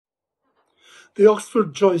The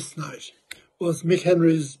Oxford Joyce Night was Mick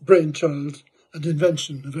Henry's brainchild and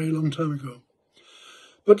invention a very long time ago.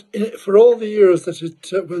 But for all the years that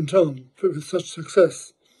it went on with such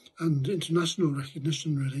success and international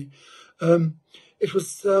recognition, really, it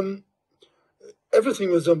was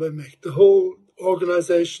everything was done by Mick. The whole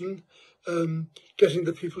organisation, getting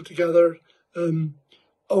the people together,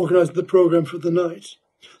 organising the programme for the night.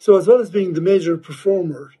 So as well as being the major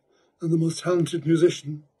performer and the most talented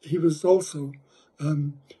musician, he was also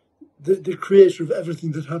the creator of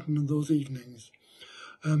everything that happened in those evenings.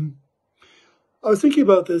 I was thinking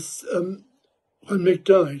about this when Mick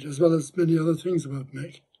died, as well as many other things about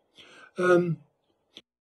Mick,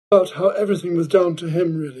 about how everything was down to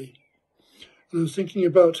him, really. And I was thinking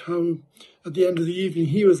about how, at the end of the evening,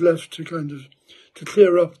 he was left to to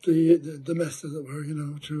clear up the mess, as it were,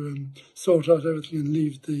 to sort out everything and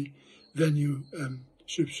leave the venue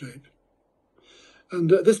shipshape. And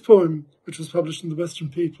this poem, which was published in the Western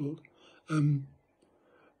People,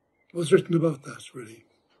 was written about that, really.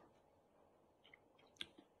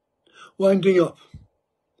 Winding up,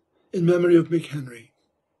 in memory of Mick Henry.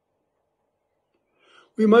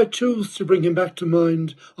 We might choose to bring him back to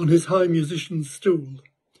mind on his high musician's stool,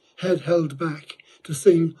 head held back to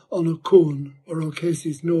sing on O'Coan or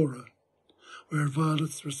O'Casey's Nora, where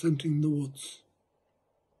violets were scenting the woods.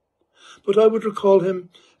 But I would recall him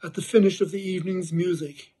at the finish of the evening's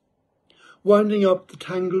music, winding up the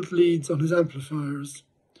tangled leads on his amplifiers,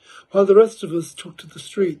 while the rest of us took to the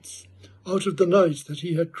streets, out of the night that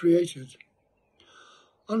he had created,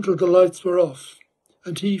 until the lights were off,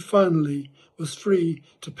 and he finally was free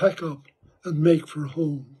to pack up and make for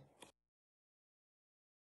home.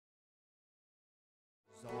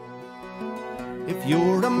 If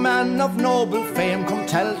you're a man of noble fame, come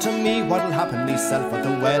tell to me what'll happen myself at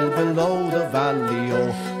the well below the valley,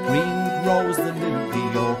 oh. Green grows the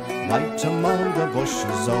lily, oh, light among the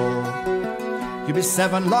bushes, oh. You'll be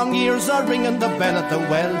 7 long years a ringing the bell at the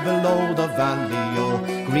well below the valley, oh.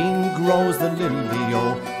 Green grows the lily,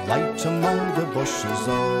 oh, light among the bushes,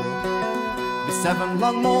 oh. Be 7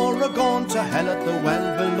 long more a going to hell at the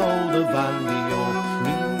well below the valley, oh.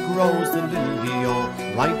 Green grows the lily,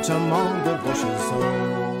 oh, light among the bushes,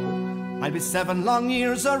 oh. I'll be 7 long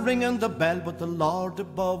years a ringing the bell, but the Lord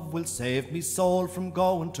above will save me soul from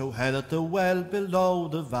going to hell at the well below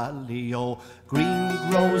the valley, oh. Green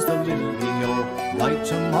grows the lily,